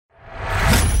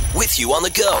with you on the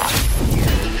go.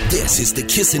 This is the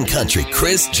Kissin' Country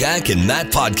Chris, Jack, and Matt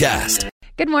podcast.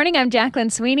 Good morning, I'm Jacqueline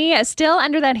Sweeney. Still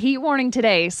under that heat warning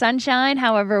today. Sunshine,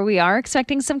 however, we are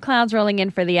expecting some clouds rolling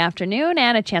in for the afternoon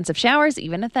and a chance of showers,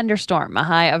 even a thunderstorm. A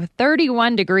high of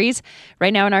 31 degrees.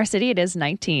 Right now in our city, it is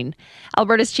 19.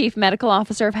 Alberta's Chief Medical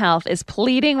Officer of Health is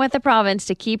pleading with the province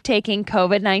to keep taking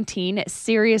COVID-19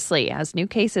 seriously as new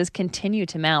cases continue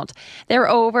to mount. There are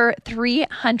over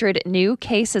 300 new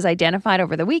cases identified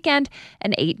over the weekend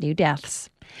and 8 new deaths.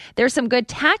 There's some good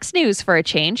tax news for a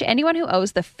change. Anyone who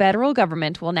owes the federal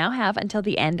government will now have until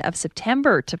the end of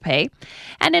September to pay.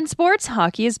 And in sports,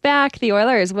 hockey is back. The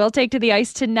Oilers will take to the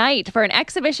ice tonight for an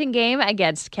exhibition game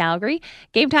against Calgary.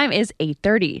 Game time is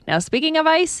 8:30. Now, speaking of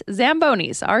ice,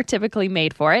 Zambonis are typically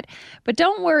made for it. But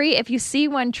don't worry if you see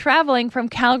one traveling from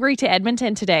Calgary to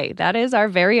Edmonton today. That is our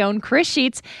very own Chris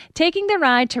Sheets taking the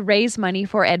ride to raise money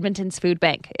for Edmonton's Food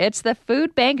Bank. It's the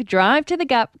Food Bank Drive to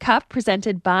the Cup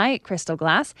presented by Crystal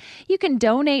Glass. You can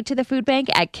donate to the food bank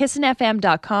at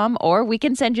kissinfm.com, or we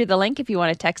can send you the link if you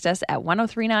want to text us at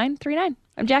 103939.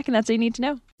 I'm Jack, and that's all you need to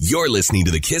know. You're listening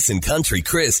to the Kissin' Country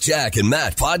Chris, Jack, and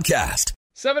Matt podcast.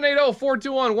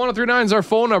 780-421-1039 is our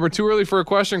phone number. Too early for a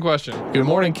question. Good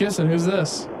morning, Kissin'. Who's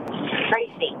this?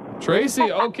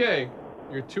 Tracy, okay.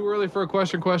 You're too early for a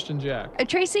question, Jack.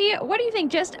 Tracy, what do you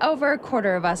think just over a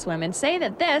quarter of us women say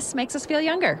that this makes us feel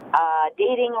younger?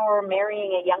 Dating or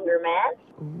marrying a younger man.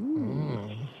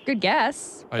 Good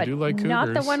guess. I do like cougars.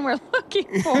 Not the one we're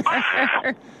looking for.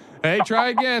 Hey, try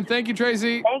again. Thank you,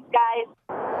 Tracy. Thanks, guys.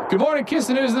 Good morning,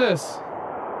 Kissin'. Who's this?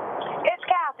 It's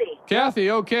Kathy.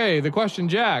 Kathy, okay. The question,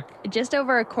 Jack. Just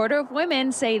over a quarter of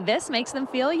women say this makes them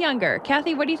feel younger.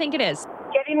 Kathy, what do you think it is?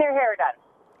 Getting their hair done.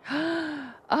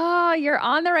 Oh, you're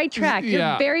on the right track.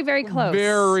 Yeah. You're very, very close.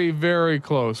 Very, very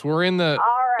close. We're in the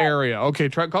right. area. Okay,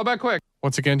 call back quick.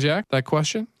 Once again, Jack, that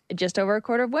question? Just over a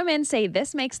quarter of women say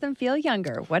this makes them feel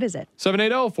younger. What is it?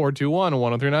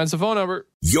 780-421-1039 is the phone number.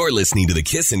 You're listening to the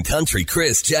Kissin' Country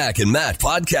Chris, Jack, and Matt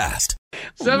podcast.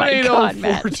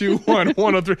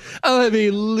 780-421-1039. I'll have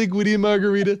a liquidy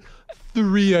margarita,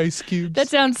 3 ice cubes. That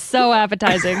sounds so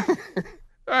appetizing.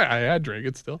 I drink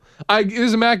it still.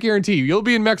 There's a Mac guarantee. You'll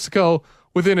be in Mexico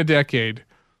within a decade.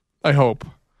 I hope.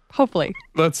 Hopefully.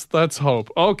 Let's hope.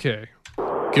 Okay.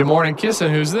 Good morning,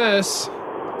 Kissin'. Who's this?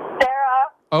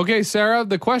 Okay, Sarah,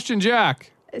 the question,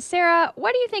 Jack. Sarah,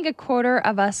 what do you think a quarter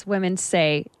of us women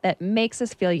say that makes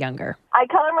us feel younger? I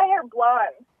color my hair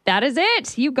blonde. That is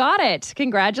it. You got it.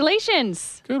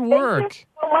 Congratulations. Good work. Thank you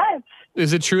so much.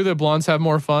 Is it true that blondes have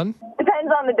more fun?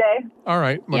 Depends on the day. All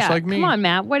right, much like me. Come on,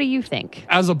 Matt. What do you think?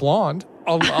 As a blonde,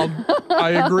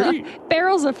 I agree.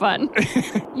 Barrels of fun.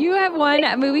 You have won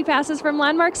movie passes from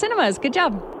Landmark Cinemas. Good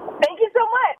job. Thank you so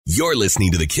much. You're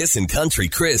listening to the Kissin' Country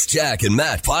Chris, Jack, and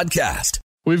Matt podcast.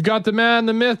 We've got the man,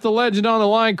 the myth, the legend on the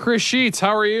line, Chris Sheets.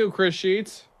 How are you, Chris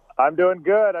Sheets? I'm doing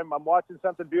good. I'm watching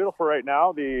something beautiful right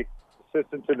now. The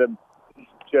assistant to the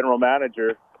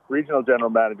regional general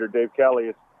manager, Dave Kelly,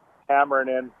 is hammering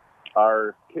in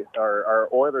our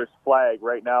Oilers flag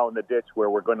right now in the ditch where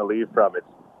we're going to leave from. It's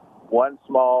one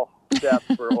small step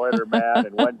for Oiler man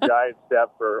and one giant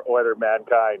step for Oiler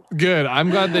mankind. Good.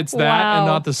 I'm glad it's that and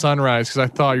not the sunrise, because I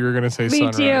thought you were going to say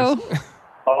sunrise. Me too.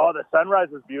 Oh, the sunrise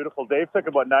was beautiful. Dave took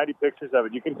about 90 pictures of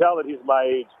it. You can tell that he's my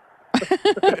age.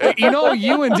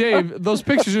 You and Dave, those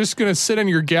pictures are just going to sit in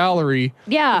your gallery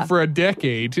for a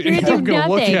decade. You're going to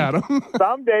look at them.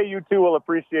 Someday you two will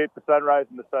appreciate the sunrise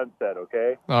and the sunset,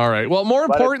 okay? All right. Well, more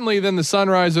importantly than the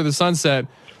sunrise or the sunset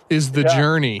is the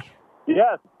journey.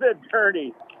 Yes, the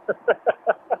journey.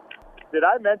 Did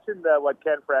I mention what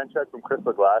Ken Franchuk from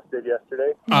Crystal Glass did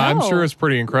yesterday? No. I'm sure it's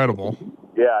pretty incredible.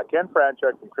 Yeah, Ken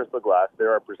Franchuk from Crystal Glass,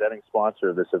 they're our presenting sponsor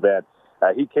of this event.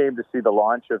 He came to see the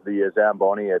launch of the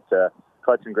Zamboni at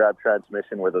Clutch and Grab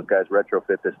Transmission, where those guys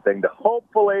retrofit this thing to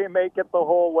hopefully make it the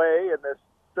whole way in this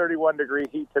 31-degree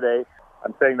heat today.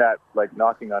 I'm saying that like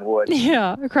knocking on wood.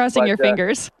 Yeah, crossing your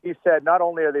fingers. He said not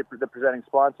only are they the presenting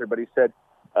sponsor, but he said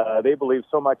they believe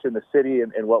so much in the city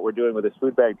and what we're doing with this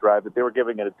food bank drive that they were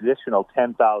giving an additional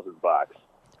 $10,000.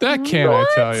 That can't I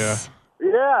tell you.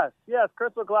 Yes,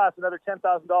 Crystal Glass, another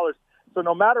 $10,000. So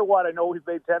no matter what, I know we've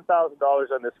made $10,000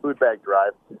 on this food bank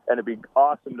drive, and it'd be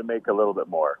awesome to make a little bit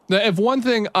more. Now, if one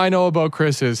thing I know about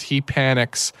Chris is he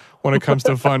panics when it comes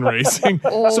to fundraising.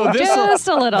 So just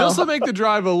a little. This will make the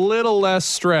drive a little less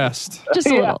stressed. Just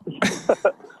a little.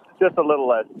 Just a little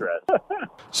less stress.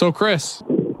 So, Chris,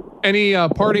 any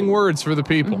parting words for the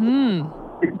people?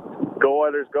 Mm-hmm. Go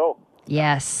Oilers, go.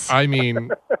 Yes. I mean,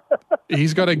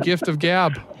 he's got a gift of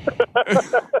gab.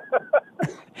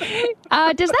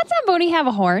 Does that Zamboni have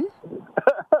a horn?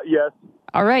 Yes.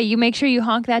 All right, you make sure you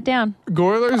honk that down.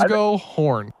 Goilers go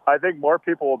horn. I think more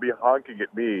people will be honking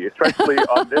at me, especially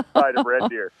on this side of Red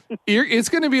Deer. It's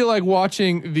going to be like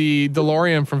watching the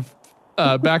DeLorean from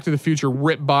Back to the Future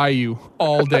rip by you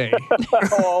all day.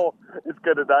 Oh, it's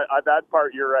good. That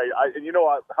part, you're right. And you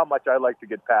know how much I like to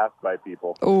get passed by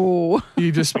people. Oh.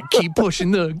 You just keep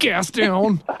pushing the gas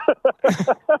down.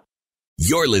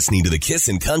 You're listening to the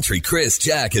Kissin' Country Chris,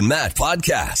 Jack, and Matt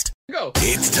podcast. Go.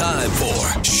 It's time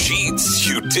for Sheets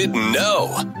You Didn't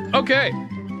Know. Okay.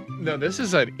 Now, this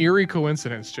is an eerie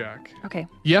coincidence, Jack. Okay.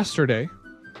 Yesterday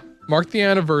marked the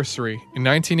anniversary in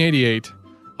 1988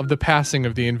 of the passing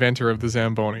of the inventor of the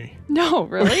Zamboni. No,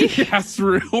 really? Yes,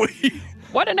 really.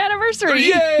 What an anniversary.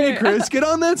 Yay, Chris, get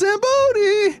on that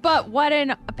Zamboni. But what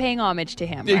an paying homage to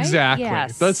him, right? Exactly.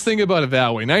 Yes. Let's think about it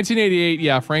that way. 1988,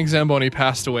 yeah, Frank Zamboni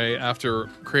passed away after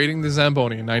creating the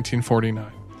Zamboni in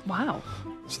 1949. Wow.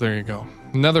 So there you go.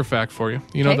 Another fact for you.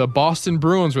 You know, Okay. the Boston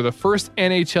Bruins were the first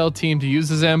NHL team to use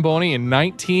the Zamboni in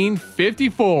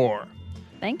 1954.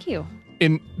 Thank you.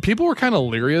 And people were kind of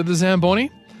leery of the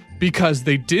Zamboni because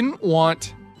they didn't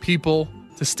want people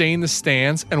to stay in the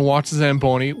stands and watch the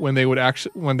Zamboni when they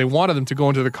wanted them to go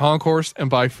into the concourse and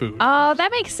buy food. Oh,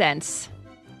 that makes sense.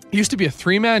 It used to be a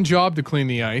 3-man job to clean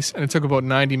the ice, and it took about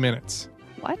 90 minutes.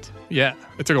 What? Yeah,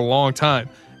 it took a long time.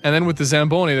 And then with the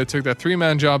Zamboni, they took that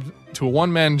 3-man job to a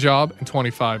 1-man job in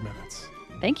 25 minutes.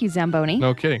 Thank you, Zamboni.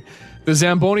 No kidding. The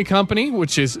Zamboni Company,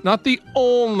 which is not the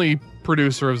only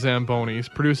producer of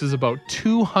Zambonis, produces about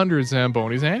 200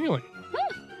 Zambonis annually.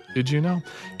 Did you know?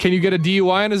 Can you get a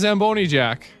DUI on a Zamboni,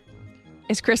 Jack?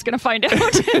 Is Chris going to find out?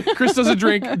 Chris doesn't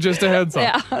drink, just a heads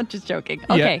up. Yeah, just joking.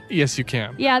 Okay. Yeah, yes, you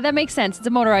can. Yeah, that makes sense. It's a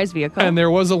motorized vehicle. And there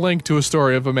was a link to a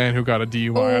story of a man who got a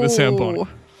DUI on a Zamboni.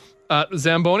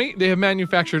 Zamboni, they have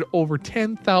manufactured over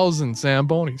 10,000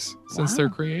 Zambonis since their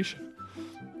creation.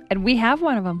 And we have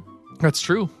one of them. That's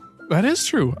true. That is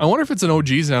true. I wonder if it's an OG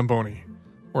Zamboni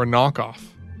or a knockoff.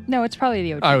 No, it's probably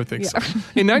the OG. I would think so.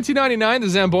 In 1999, the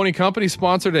Zamboni Company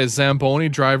sponsored a Zamboni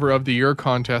Driver of the Year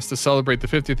contest to celebrate the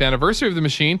 50th anniversary of the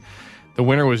machine. The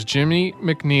winner was Jimmy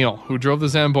McNeil, who drove the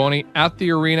Zamboni at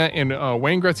the arena in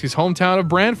Wayne Gretzky's hometown of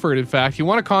Brantford. In fact, he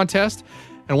won a contest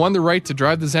and won the right to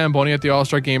drive the Zamboni at the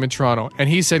All-Star game in Toronto. And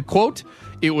he said, quote,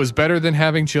 "It was better than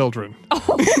having children."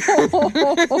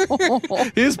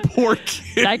 His poor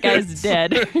kid. That guy's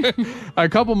dead. A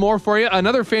couple more for you.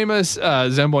 Another famous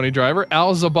Zamboni driver,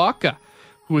 Al Zabaka,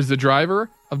 who was the driver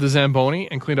of the Zamboni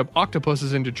and cleaned up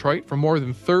octopuses in Detroit for more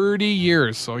than 30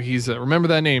 years. So he's, remember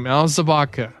that name, Al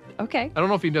Zabaka. Okay. I don't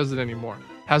know if he does it anymore.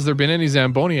 Has there been any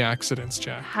Zamboni accidents,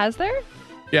 Jack? Has there?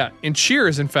 Yeah. In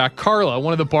Cheers, in fact, Carla,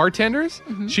 one of the bartenders,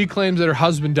 she claims that her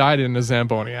husband died in a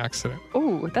Zamboni accident.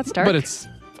 Oh, that's dark. But it's...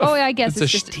 Oh, yeah, I guess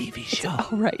it's just a TV show.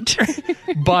 Oh, right.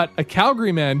 But a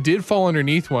Calgary man did fall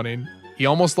underneath one, and he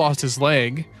almost lost his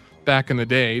leg back in the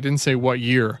day. He didn't say what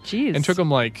year. Jeez. And took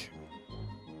him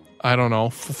I don't know,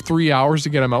 3 hours to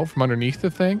get him out from underneath the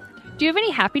thing. Do you have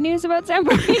any happy news about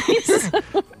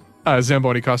Zambonis?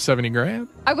 Zamboni cost $70,000.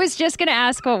 I was just going to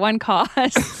ask what one cost.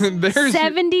 There's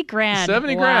 $70,000.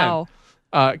 $70,000. Wow.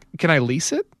 Can I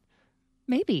lease it?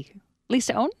 Maybe. Lease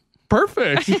to own?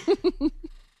 Perfect.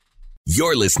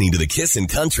 You're listening to the Kissin'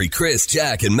 Country Chris,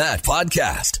 Jack, and Matt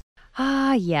podcast.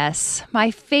 Ah, yes.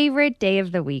 My favorite day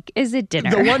of the week is at dinner.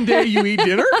 The one day you eat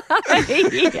dinner?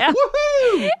 Yeah.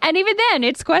 Woohoo! And even then,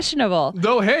 it's questionable.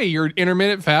 Though, hey, you're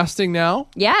intermittent fasting now.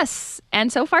 Yes.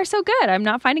 And so far, so good. I'm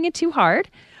not finding it too hard.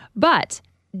 But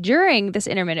during this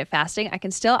intermittent fasting, I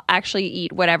can still actually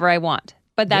eat whatever I want.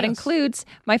 But that includes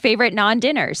my favorite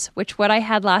non-dinners, which what I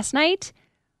had last night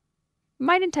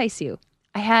might entice you.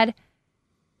 I had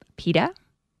pita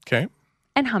Okay.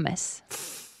 and hummus.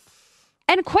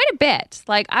 And quite a bit.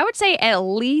 Like, I would say at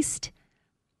least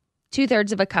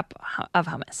 2/3 of a cup of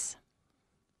hummus.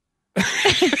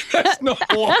 That's not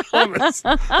a lot of hummus.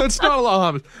 That's not a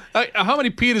lot of hummus. How many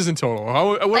pitas in total?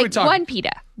 What are we Like talking? one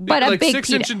pita, but a big 6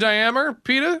 pita. inch in diameter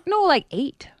pita? No, like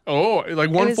 8. Oh, like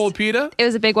one was- full pita? It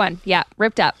was a big one. Yeah,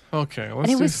 ripped up. Okay, let's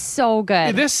And it do was so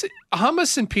good. this.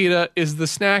 Hummus and pita is the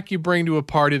snack you bring to a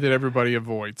party that everybody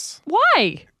avoids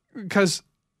Why? because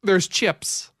there's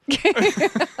chips.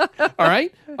 All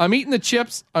right, I'm eating the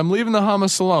chips. I'm leaving the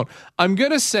hummus alone. I'm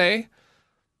gonna say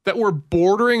that we're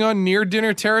bordering on near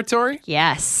dinner territory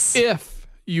Yes. if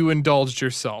you indulged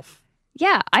yourself.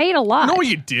 Yeah, I ate a lot. No,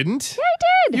 you didn't. Yeah,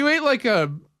 I did. You ate like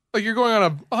you're going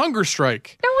on a hunger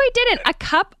strike. No, I didn't. A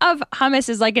cup of hummus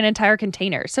is like an entire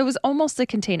container. So it was almost a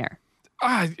container.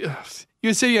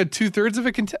 You say you had 2/3 of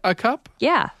a cup?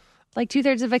 Yeah. Like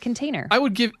 2/3 of a container. I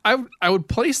would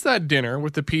place that dinner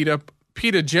with the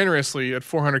pita generously at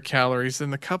 400 calories,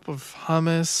 and the cup of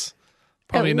hummus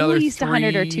probably At another least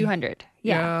 100 or 3. 200.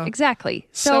 Yeah, Yeah. exactly.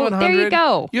 So 700. there you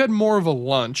go. You had more of a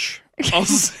lunch, I'll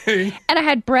say. And I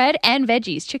had bread and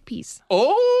veggies, chickpeas.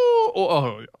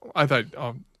 Oh, I thought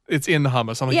it's in the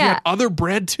hummus. I'm like, you Yeah. had other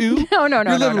bread too? No. You're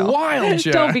living wild,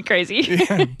 Jack. Don't be crazy.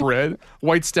 Yeah, bread,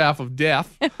 white staff of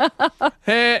death.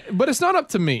 Hey, but it's not up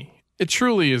to me. It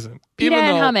truly isn't. Pita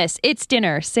and hummus. It's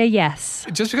dinner. Say yes.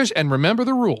 Just because, and remember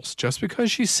the rules. Just because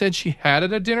she said she had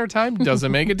it at dinner time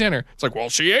doesn't make it dinner. It's like, well,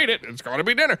 she ate it. It's got to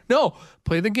be dinner. No,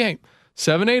 play the game.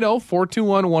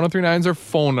 780-421-1039 is our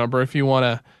phone number if you want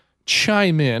to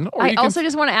chime in. Or I also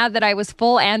just want to add that I was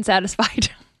full and satisfied.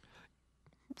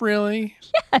 Really?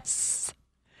 Yes.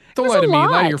 Don't was lie a to me,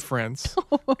 not lot. your friends.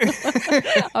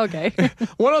 Okay.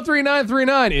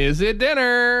 103939, is it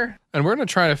dinner? And we're going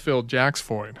to try to fill Jack's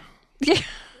void.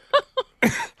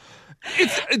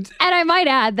 And I might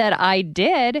add that I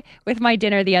did with my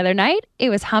dinner the other night. It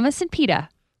was hummus and pita.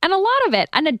 And a lot of it.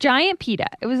 And a giant pita.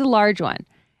 It was a large one.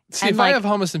 See, And if I have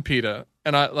hummus and pita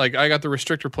and I got the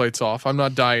restrictor plates off, I'm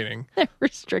not dieting.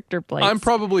 Restrictor plates. I'm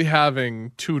probably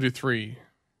having 2 to 3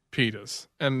 pitas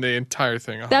and the entire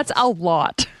thing. That's a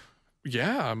lot.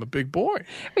 Yeah, I'm a big boy.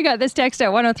 We got this text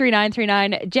at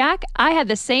 103939. Jack, I had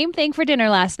the same thing for dinner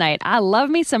last night. I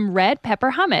love me some red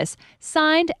pepper hummus.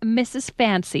 Signed, Mrs.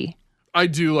 Fancy. I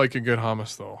do like a good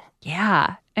hummus, though.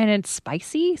 Yeah. And it's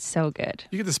spicy. So good.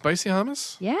 You get the spicy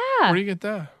hummus? Yeah. Where do you get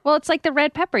that? Well, it's like the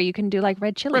red pepper. You can do like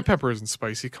red chili. Red pepper isn't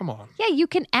spicy. Come on. Yeah, you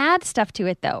can add stuff to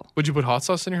it, though. Would you put hot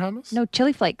sauce in your hummus? No,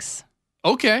 chili flakes.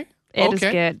 Okay. It is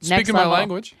good. Speaking Next my level.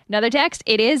 language. Another text.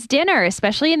 It is dinner,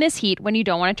 especially in this heat when you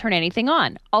don't want to turn anything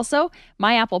on. Also,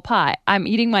 my apple pie. I'm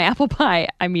eating my apple pie.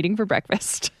 I'm eating for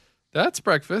breakfast. That's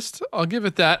breakfast. I'll give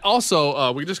it that.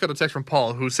 Also, we just got a text from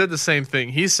Paul who said the same thing.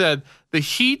 He said the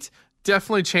heat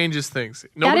definitely changes things.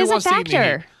 Nobody that is wants a to eat in the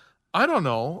factor. heat. I don't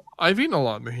know. I've eaten a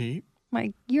lot in the heat.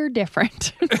 Like, you're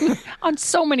different on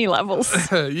so many levels.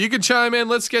 You can chime in.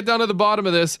 Let's get down to the bottom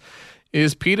of this.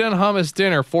 Is pita and hummus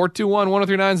dinner?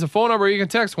 421-1039 is the phone number. You can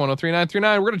text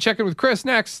 103939. We're going to check in with Chris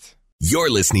next. You're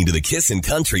listening to the Kissin'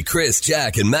 Country Chris,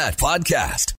 Jack, and Matt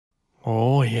podcast.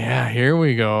 Oh, yeah. Here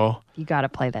we go. You got to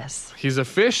play this. He's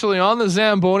officially on the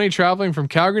Zamboni, traveling from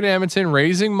Calgary to Edmonton,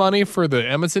 raising money for the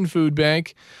Edmonton Food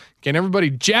Bank, getting everybody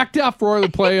jacked up for the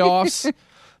playoffs.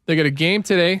 They got a game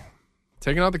today,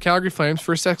 taking out the Calgary Flames,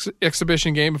 first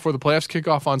exhibition game before the playoffs kick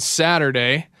off on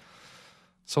Saturday.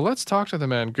 So let's talk to the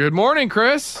man. Good morning,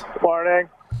 Chris. Morning.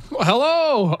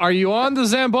 Hello. Are you on the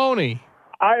Zamboni?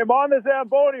 I am on the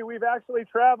Zamboni. We've actually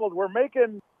traveled. We're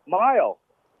making mile.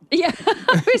 Yeah,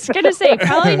 I was going to say,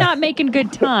 probably not making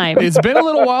good time. It's been a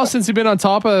little while since you've been on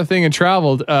top of the thing and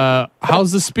traveled.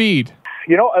 How's the speed?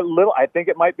 You know, a little. I think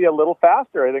it might be a little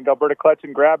faster. I think Alberta Clutch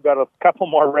and Grab got a couple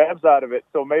more revs out of it,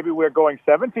 so maybe we're going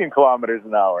 17 kilometers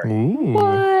an hour. Ooh.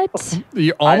 What?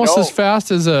 You're almost know. as fast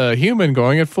as a human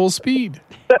going at full speed.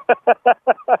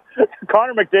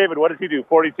 Connor McDavid, what does he do?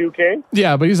 42K?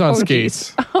 Yeah, but he's on Oh,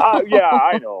 skates. Yeah,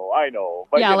 I know.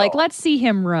 But, Yeah, you like, know. let's see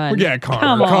him run. Yeah, Connor,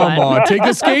 Come come on. on. Take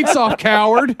the skates off,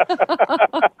 coward.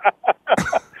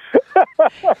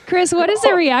 Chris, what has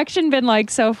the reaction been like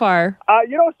so far?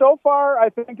 You know, so far, I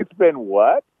think it's been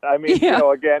what? I mean, Yeah. you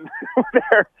know, again,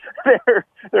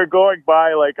 they're going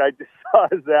by like I just saw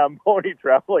a Zamboni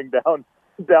traveling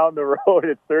down the road.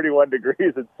 It's 31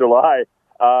 degrees. It's July.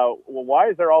 Well, why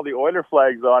is there all the Oiler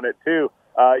flags on it too?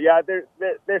 Yeah,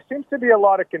 there seems to be a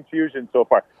lot of confusion so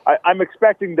far. I'm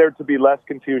expecting there to be less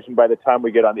confusion by the time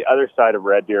we get on the other side of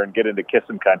Red Deer and get into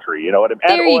Kissin' Country. You know what I mean?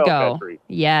 There And you oil go. country.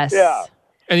 Yes. Yeah.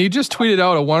 And you just tweeted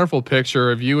out a wonderful picture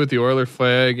of you with the Oiler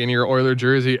flag and your Oiler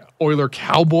jersey, Oiler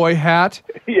cowboy hat.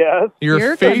 Yes. Your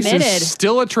You're face committed. is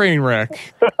still a train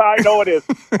wreck. I know it is.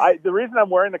 The reason I'm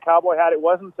wearing the cowboy hat, it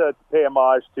wasn't to pay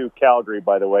homage to Calgary,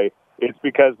 by the way. It's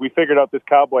because we figured out this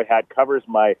cowboy hat covers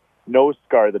my nose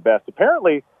scar the best.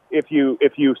 Apparently, if you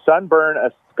sunburn a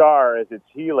scar as it's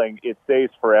healing, it stays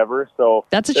forever. So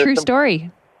That's a there's true some-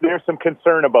 story. There's some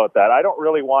concern about that. I don't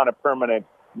really want a permanent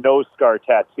nose scar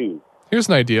tattoo. Here's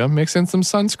an idea. Mix in some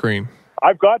sunscreen.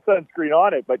 I've got sunscreen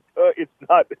on it, but it's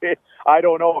not. I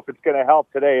don't know if it's going to help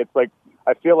today. It's like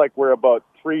I feel like we're about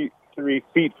three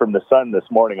feet from the sun this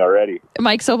morning already.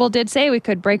 Mike Sobel did say we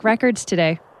could break records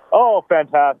today. Oh,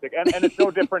 fantastic. And it's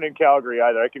no different in Calgary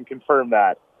either. I can confirm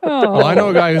that. Oh. Well, I know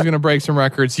a guy who's going to break some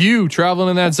records. You traveling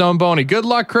in that Zamboni. Good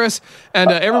luck, Chris. And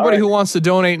everybody who wants to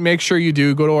donate, make sure you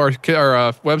do. Go to our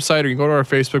website or you can go to our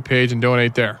Facebook page and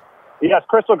donate there. Yes,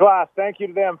 Crystal Glass. Thank you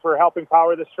to them for helping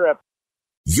power this trip.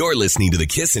 You're listening to the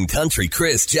Kissin' Country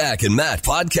Chris, Jack, and Matt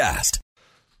podcast.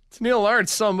 It's Neil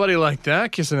Arts, somebody like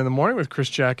that, kissing in the morning with Chris,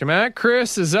 Jack, and Matt.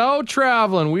 Chris is out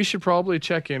traveling. We should probably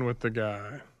check in with the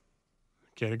guy.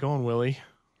 Get it going, Willie.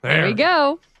 There we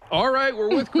go. All right, we're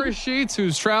with Chris Sheets,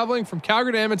 who's traveling from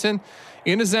Calgary to Edmonton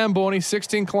into Zamboni,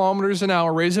 16 kilometers an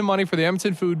hour, raising money for the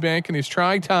Edmonton Food Bank in these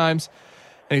trying times.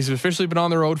 And he's officially been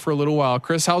on the road for a little while.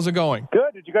 Chris, how's it going?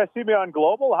 Good. Did you guys see me on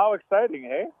Global? How exciting,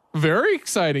 hey? Very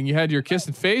exciting. You had your kiss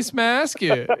and face mask.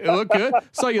 It looked good.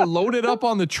 Saw you loaded up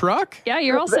on the truck. Yeah,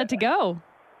 you're all set to go.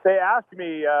 They asked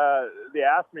me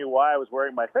why I was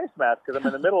wearing my face mask because I'm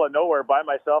in the middle of nowhere by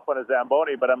myself on a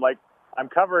Zamboni, but I'm like, I'm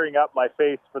covering up my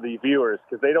face for the viewers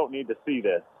because they don't need to see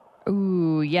this.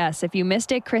 Ooh, yes. If you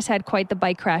missed it, Chris had quite the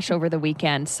bike crash over the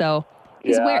weekend, so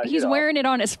he's wearing it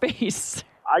on his face.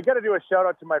 I got to do a shout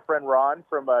out to my friend Ron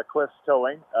from Cliff's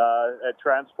Towing at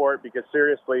Transport because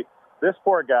seriously, this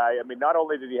poor guy, I mean, not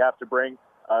only did he have to bring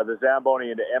the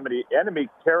Zamboni into enemy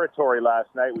territory last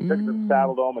night, we took it to the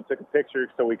Saddle Dome and took a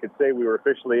picture so we could say we were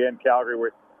officially in Calgary.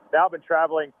 We're now been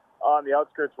traveling on the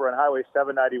outskirts. We're on Highway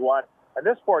 791. And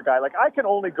this poor guy, like I can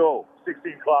only go 16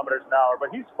 kilometers an hour, but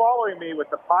he's following me with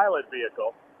the pilot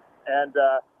vehicle, and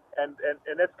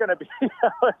it's going to be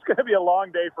it's going to be a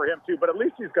long day for him too. But at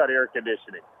least he's got air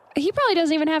conditioning. He probably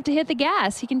doesn't even have to hit the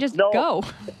gas. He can just go.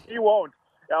 He won't.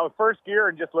 Now, first gear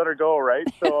and just let her go, right?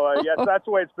 So yes, that's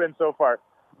the way it's been so far.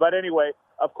 But anyway,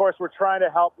 of course, we're trying to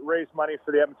help raise money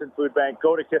for the Edmonton Food Bank.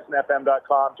 Go to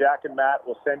kissinfm.com. Jack and Matt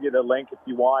will send you the link if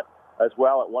you want as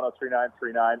well at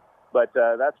 103939. But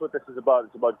that's what this is about.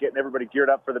 It's about getting everybody geared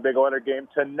up for the big Oiler game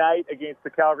tonight against the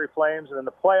Calgary Flames. And then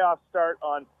the playoffs start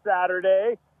on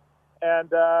Saturday. And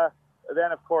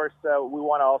then, of course, we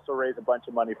want to also raise a bunch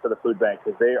of money for the food bank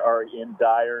because they are in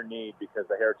dire need because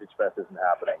the Heritage Fest isn't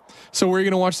happening. So where are you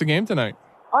going to watch the game tonight?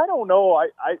 I don't know. I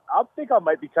think I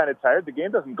might be kind of tired. The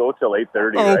game doesn't go till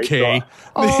 8:30, okay. Right?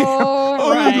 Right?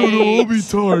 I don't know. I'll be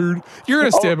tired. You're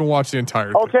going to stay up and watch the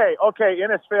entire thing. Okay.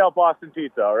 Innisfail Boston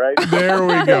Pizza, all right? There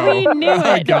we go. We knew it.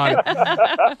 I got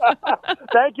it.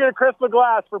 Thank you to Crystal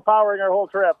Glass for powering our whole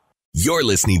trip. You're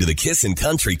listening to the Kissin'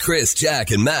 Country Chris,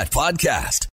 Jack, and Matt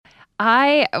podcast.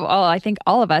 I think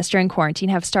all of us during quarantine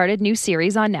have started new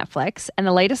series on Netflix. And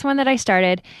the latest one that I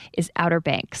started is Outer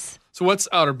Banks. So what's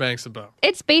Outer Banks about?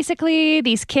 It's basically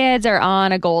these kids are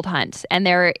on a gold hunt and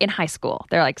they're in high school.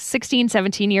 They're like 16,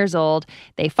 17 years old.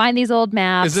 They find these old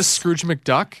maps. Is this Scrooge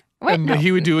McDuck? What? And No.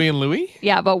 Huey, Dewey, and Louie?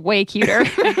 Yeah, but way cuter.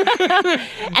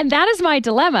 And that is my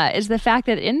dilemma, is the fact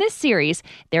that in this series,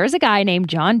 there is a guy named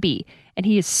John B. And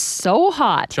he is so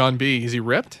hot. John B. Is he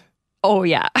ripped? Oh,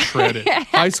 yeah. Shredded.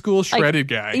 High school shredded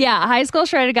guy. Yeah, high school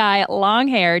shredded guy, long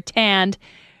hair, tanned,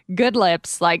 good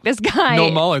lips. Like this guy.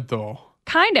 No mullet, though.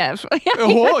 Kind of.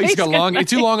 Oh, he's got long. It's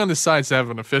too long on the sides to have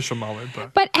an official mullet.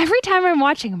 But every time I'm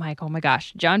watching, I'm like, oh my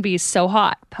gosh, John B is so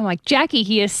hot. I'm like, Jackie,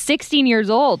 he is 16 years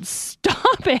old.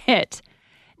 Stop it.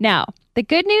 Now, the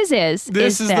good news is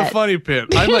This is the funny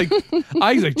bit. I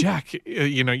was like, Jack,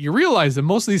 you realize that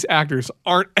most of these actors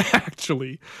aren't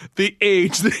actually the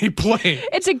age they play.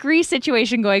 It's a Grease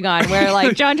situation going on where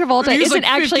like John Travolta He's isn't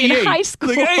like actually in 58. high school.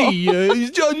 Like, hey,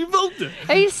 he's John Travolta.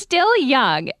 He's still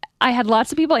young. I had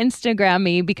lots of people Instagram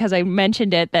me because I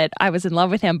mentioned it that I was in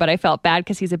love with him, but I felt bad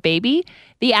because he's a baby.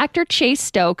 The actor Chase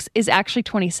Stokes is actually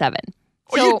 27.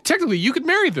 So Technically, you could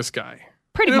marry this guy.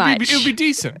 pretty much. It would be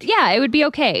decent. Yeah, it would be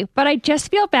okay. But I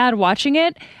just feel bad watching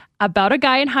it about a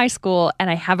guy in high school and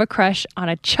I have a crush on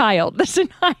a child that's in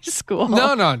high school.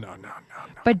 No.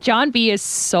 But John B is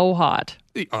so hot.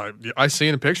 I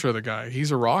seen a picture of the guy.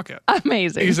 He's a rocket.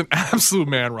 Amazing. He's an absolute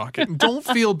man rocket. And don't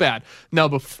feel bad.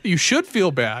 Now, you should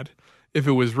feel bad if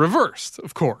it was reversed,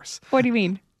 of course. What do you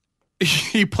mean?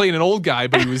 He played an old guy,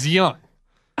 but he was young.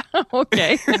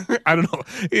 Okay. I don't know.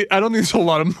 I don't think there's a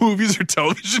lot of movies or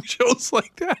television shows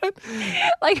like that.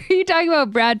 Like, are you talking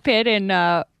about Brad Pitt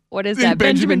and what is that?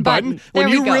 Benjamin Button. There When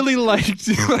we you go. really liked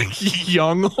like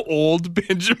young, old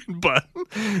Benjamin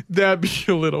Button, that'd be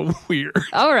a little weird.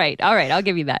 All right. I'll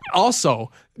give you that.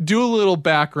 Also, do a little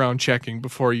background checking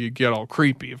before you get all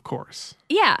creepy, of course.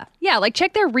 Yeah. Like,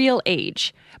 check their real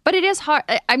age. But it is hard.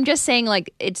 I'm just saying,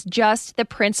 like, it's just the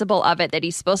principle of it that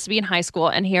he's supposed to be in high school,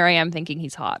 and here I am thinking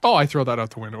he's hot. Oh, I throw that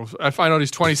out the window. I find out he's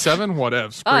 27,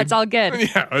 whatevs. Oh, it's all good.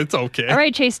 Yeah, it's okay. All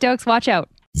right, Chase Stokes, watch out.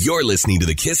 You're listening to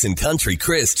the Kissin' Country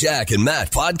Chris, Jack, and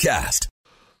Matt podcast.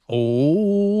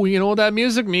 Oh, you know what that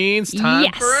music means. Time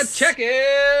Yes. for a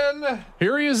check-in.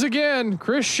 Here he is again,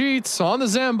 Chris Sheets on the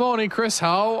Zamboni. Chris,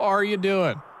 how are you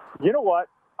doing? You know what?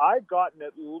 I've gotten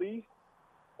at least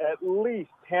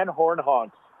 10 horn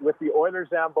honks with the Oilers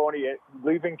Zamboni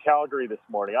leaving Calgary this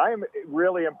morning. I am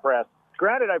really impressed.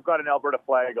 Granted, I've got an Alberta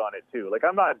flag on it too. Like,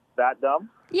 I'm not that dumb.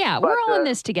 Yeah, But, we're all in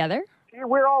this together.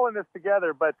 We're all in this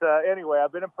together, but anyway,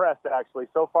 I've been impressed, actually.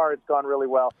 So far, it's gone really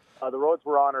well. The roads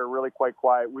we're on are really quite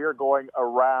quiet. We are going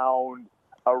around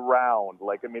around.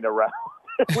 Around.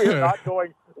 We're not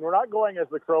going as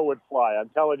the crow would fly. I'm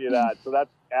telling you that. So that's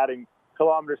adding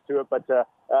kilometers to it, but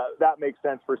that makes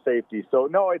sense for safety. So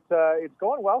no, it's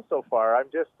going well so far. I'm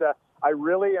just I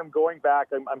really am going back.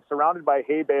 I'm surrounded by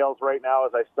hay bales right now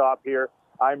as I stop here.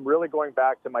 I'm really going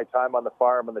back to my time on the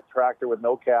farm on the tractor with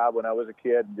no cab when I was a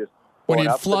kid, and just when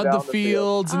you'd flood the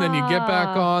fields and then you get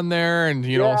back on there and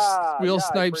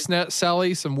snipe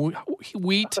Sally some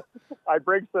wheat. I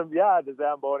bring the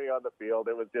Zamboni on the field.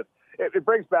 It was just it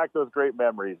brings back those great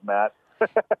memories, Matt.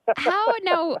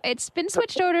 Now it's been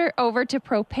switched over to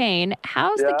propane.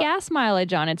 How's the gas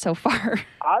mileage on it so far?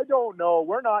 I don't know.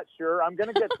 We're not sure. I'm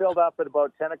going to get filled up at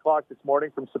about 10 o'clock this morning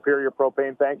from Superior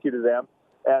Propane. Thank you to them.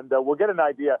 And we'll get an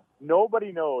idea.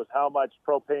 Nobody knows how much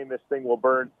propane this thing will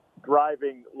burn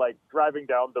driving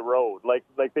down the road. Like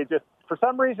they just, for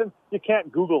some reason, you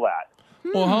can't Google that.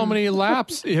 Well, how many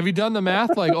laps? Have you done the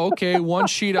math? One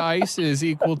sheet of ice is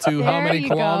equal to how many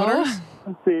kilometers?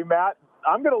 See, Matt,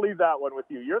 I'm going to leave that one with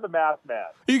you. You're the math man.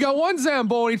 You got one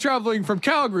Zamboni traveling from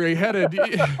Calgary headed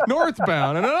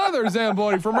northbound and another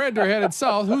Zamboni from Red Deer headed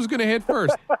south. Who's going to hit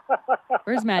first?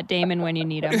 Where's Matt Damon when you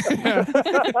need him?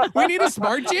 We need a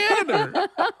smart janitor.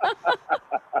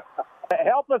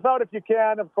 Help us out if you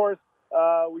can, of course.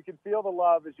 We can feel the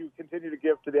love as you continue to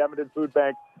give to the Edmonton Food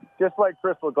Bank. Just like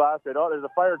Crystal Glass said, there's a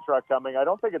fire truck coming. I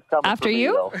don't think it's coming after for me,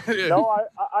 you. No,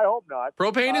 I hope not.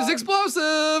 Propane is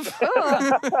explosive.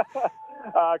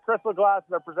 Crystal Glass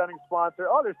is our presenting sponsor.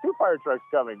 Oh, there's 2 fire trucks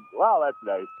coming. Wow, that's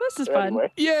nice. This is fun.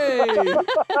 Yay.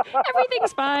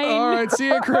 Everything's fine. All right, see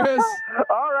you, Chris.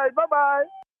 All right, bye-bye.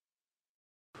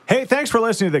 Hey, thanks for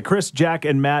listening to the Chris, Jack,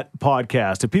 and Matt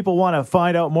podcast. If people want to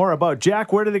find out more about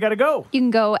Jack, where do they got to go? You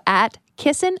can go at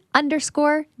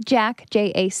kissin_Jack,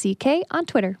 Jack, on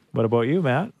Twitter. What about you,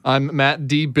 Matt? I'm Matt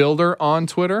D. Builder on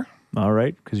Twitter. All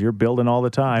right, because you're building all the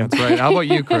time. That's right. How about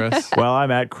you, Chris? Well, I'm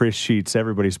at Chris Sheets.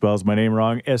 Everybody spells my name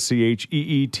wrong,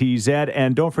 Scheetz.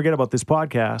 And don't forget about this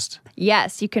podcast.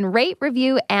 Yes, you can rate,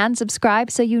 review, and subscribe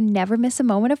so you never miss a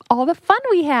moment of all the fun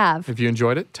we have. If you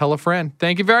enjoyed it, tell a friend.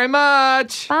 Thank you very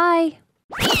much. Bye.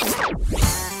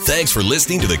 Thanks for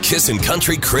listening to the Kissin'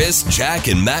 Country Chris, Jack,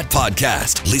 and Matt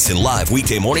podcast. Listen live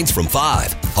weekday mornings from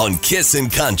 5 on Kissin'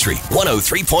 Country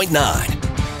 103.9.